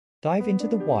Dive into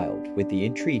the wild with the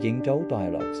intriguing Dhole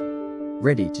Dialogues.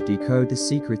 Ready to decode the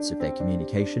secrets of their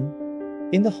communication?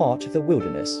 In the heart of the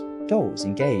wilderness, dholes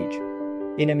engage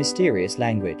in a mysterious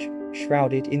language,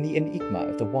 shrouded in the enigma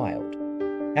of the wild.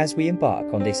 As we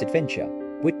embark on this adventure,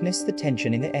 witness the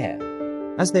tension in the air.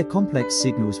 As their complex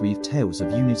signals weave tales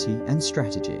of unity and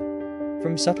strategy.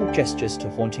 From subtle gestures to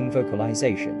haunting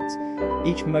vocalizations,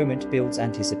 each moment builds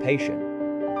anticipation.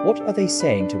 What are they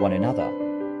saying to one another?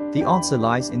 The answer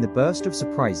lies in the burst of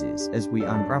surprises as we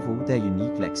unravel their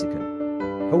unique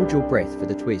lexicon. Hold your breath for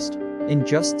the twist. In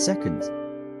just seconds,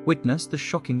 witness the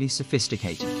shockingly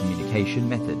sophisticated communication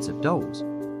methods of dholes,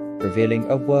 revealing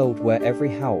a world where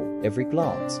every howl, every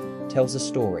glance, tells a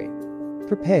story.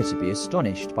 Prepare to be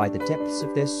astonished by the depths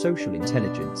of their social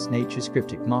intelligence, nature's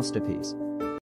cryptic masterpiece.